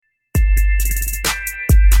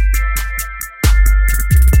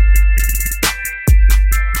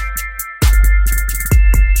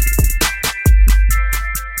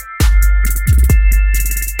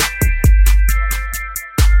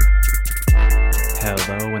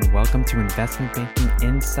Hello and welcome to Investment Banking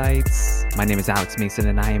Insights. My name is Alex Mason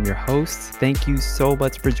and I am your host. Thank you so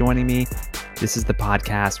much for joining me. This is the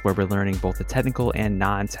podcast where we're learning both the technical and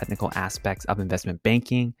non-technical aspects of investment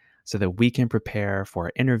banking so that we can prepare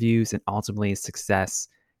for interviews and ultimately success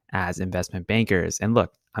as investment bankers. And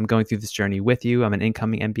look, I'm going through this journey with you. I'm an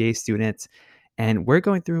incoming MBA student and we're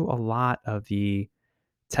going through a lot of the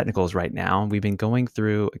technicals right now. We've been going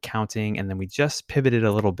through accounting and then we just pivoted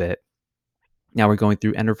a little bit. Now we're going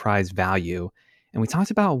through enterprise value, and we talked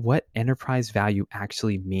about what enterprise value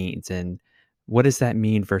actually means and what does that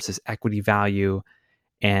mean versus equity value.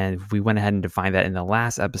 And we went ahead and defined that in the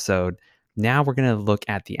last episode. Now we're going to look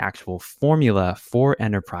at the actual formula for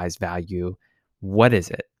enterprise value. What is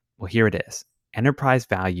it? Well, here it is. Enterprise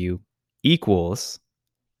value equals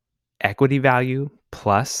equity value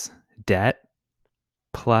plus debt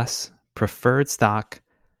plus preferred stock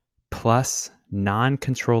plus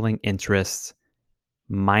non-controlling interests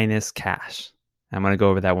minus cash. I'm going to go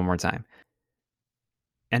over that one more time.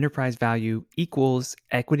 Enterprise value equals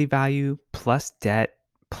equity value plus debt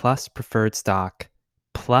plus preferred stock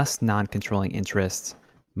plus non-controlling interests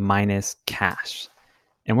minus cash.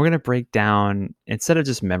 And we're going to break down, instead of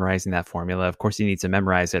just memorizing that formula, of course you need to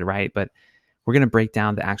memorize it, right? But we're going to break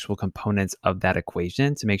down the actual components of that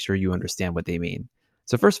equation to make sure you understand what they mean.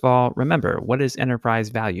 So first of all, remember, what is enterprise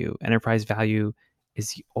value? Enterprise value is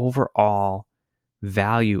the overall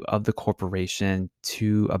value of the corporation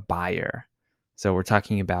to a buyer. So we're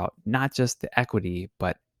talking about not just the equity,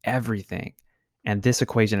 but everything. And this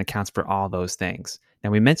equation accounts for all those things.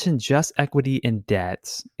 Now, we mentioned just equity and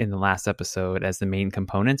debt in the last episode as the main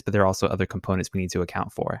components, but there are also other components we need to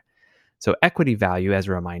account for. So equity value, as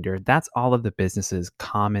a reminder, that's all of the business's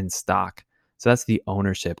common stock. So that's the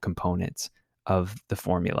ownership component of the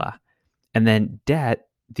formula. And then debt,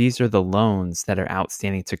 these are the loans that are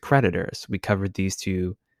outstanding to creditors. We covered these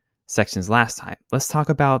two sections last time. Let's talk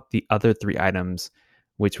about the other three items,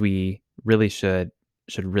 which we really should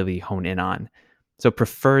really hone in on. So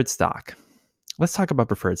preferred stock. Let's talk about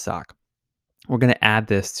preferred stock. We're going to add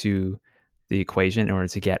this to the equation in order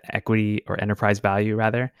to get equity or enterprise value,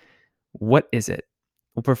 rather. What is it?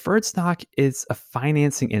 Well, preferred stock is a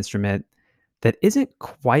financing instrument that isn't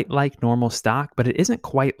quite like normal stock, but it isn't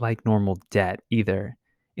quite like normal debt either.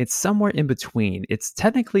 It's somewhere in between. It's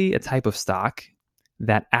technically a type of stock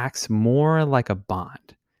that acts more like a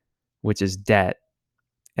bond, which is debt.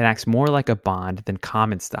 It acts more like a bond than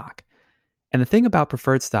common stock. And the thing about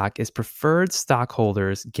preferred stock is preferred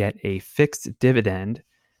stockholders get a fixed dividend,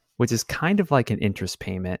 which is kind of like an interest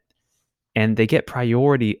payment, and they get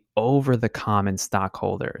priority over the common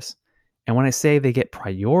stockholders. And when I say they get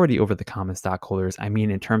priority over the common stockholders, I mean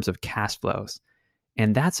in terms of cash flows.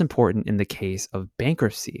 And that's important in the case of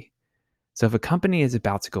bankruptcy. So if a company is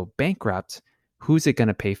about to go bankrupt, who's it going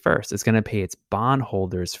to pay first? It's going to pay its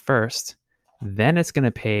bondholders first. Then it's going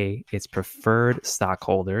to pay its preferred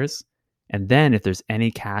stockholders. And then if there's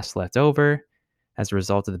any cash left over as a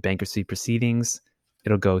result of the bankruptcy proceedings,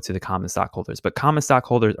 it'll go to the common stockholders. But common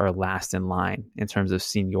stockholders are last in line in terms of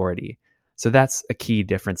seniority. So that's a key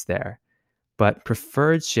difference there. But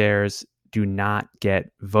preferred shares do not get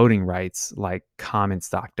voting rights like common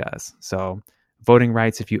stock does. So voting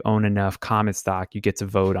rights, if you own enough common stock, you get to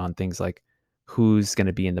vote on things like who's going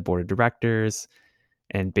to be in the board of directors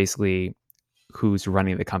and basically who's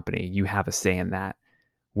running the company. You have a say in that.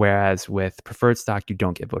 Whereas with preferred stock, you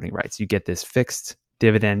don't get voting rights. You get this fixed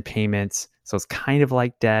dividend payments. So it's kind of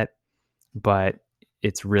like debt, but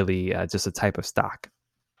it's really just a type of stock.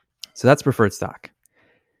 So that's preferred stock.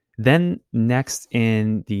 Then next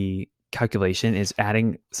in the calculation is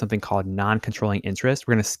adding something called non-controlling interest.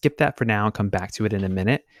 We're going to skip that for now and come back to it in a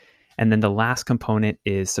minute. And then the last component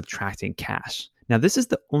is subtracting cash. Now, this is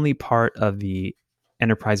the only part of the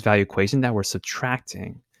enterprise value equation that we're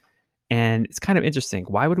subtracting. And it's kind of interesting.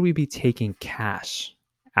 Why would we be taking cash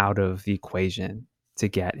out of the equation to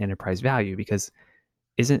get enterprise value? Because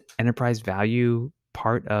isn't enterprise value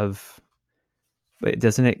part of,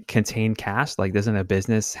 doesn't it contain cash? Like, doesn't a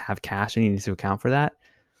business have cash and you need to account for that?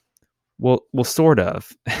 Well, sort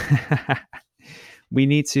of. We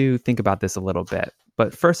need to think about this a little bit.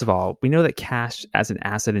 But first of all, we know that cash as an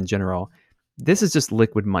asset in general, this is just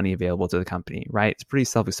liquid money available to the company, right? It's pretty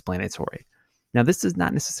self-explanatory. Now, this does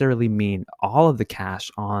not necessarily mean all of the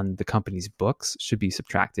cash on the company's books should be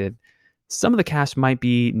subtracted. Some of the cash might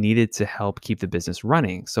be needed to help keep the business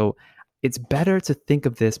running. So it's better to think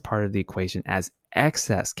of this part of the equation as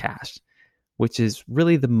excess cash, which is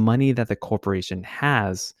really the money that the corporation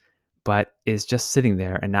has, but is just sitting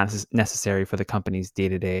there and not necessary for the company's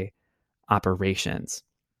day-to-day operations.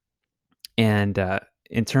 And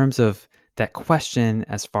in terms of that question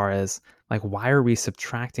as far as like, why are we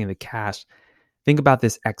subtracting the cash? Think about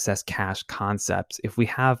this excess cash concept. If we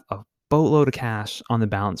have a boatload of cash on the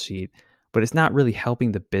balance sheet, but it's not really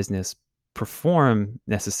helping the business perform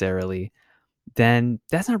necessarily, then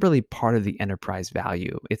that's not really part of the enterprise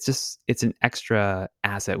value. It's an extra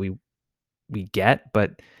asset we get,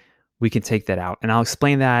 but we can take that out. And I'll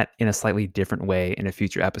explain that in a slightly different way in a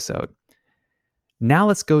future episode. Now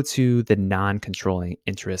let's go to the non-controlling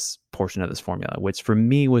interest portion of this formula, which for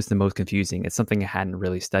me was the most confusing. It's something I hadn't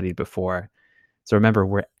really studied before. So remember,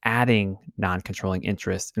 we're adding non-controlling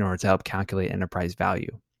interest in order to help calculate enterprise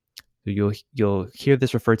value. So you'll hear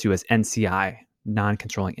this referred to as NCI,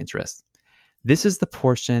 non-controlling interest. This is the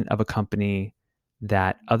portion of a company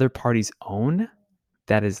that other parties own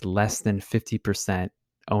that is less than 50%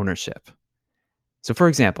 ownership. So for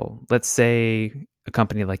example, let's say a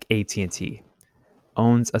company like AT&T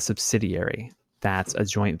owns a subsidiary that's a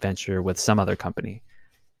joint venture with some other company.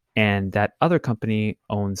 And that other company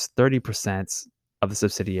owns 30% of the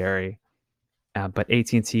subsidiary, but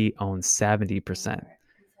AT&T owns 70%.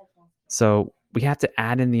 So we have to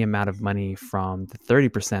add in the amount of money from the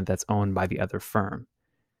 30% that's owned by the other firm.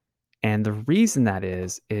 And the reason that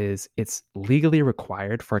is it's legally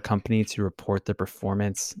required for a company to report the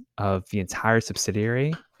performance of the entire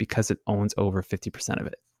subsidiary because it owns over 50% of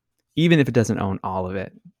it, even if it doesn't own all of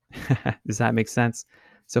it. Does that make sense?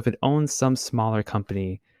 So if it owns some smaller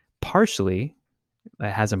company partially,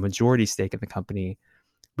 that has a majority stake in the company,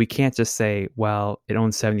 we can't just say, well, it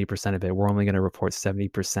owns 70% of it. We're only going to report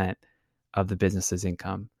 70% of the business's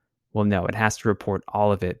income. Well, no, it has to report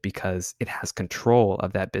all of it because it has control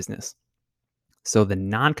of that business. So the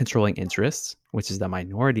non-controlling interest, which is the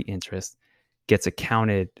minority interest, gets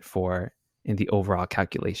accounted for in the overall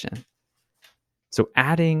calculation. So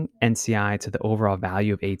adding NCI to the overall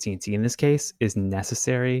value of AT&T in this case is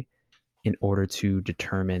necessary in order to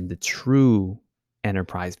determine the true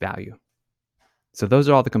enterprise value. So those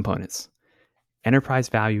are all the components. Enterprise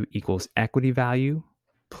value equals equity value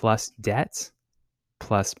plus debt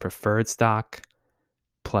plus preferred stock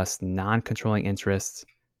plus non-controlling interest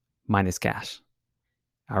minus cash.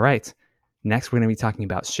 All right. Next, we're going to be talking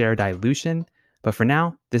about share dilution. But for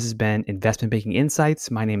now, this has been Investment Banking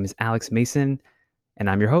Insights. My name is Alex Mason, and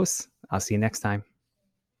I'm your host. I'll see you next time.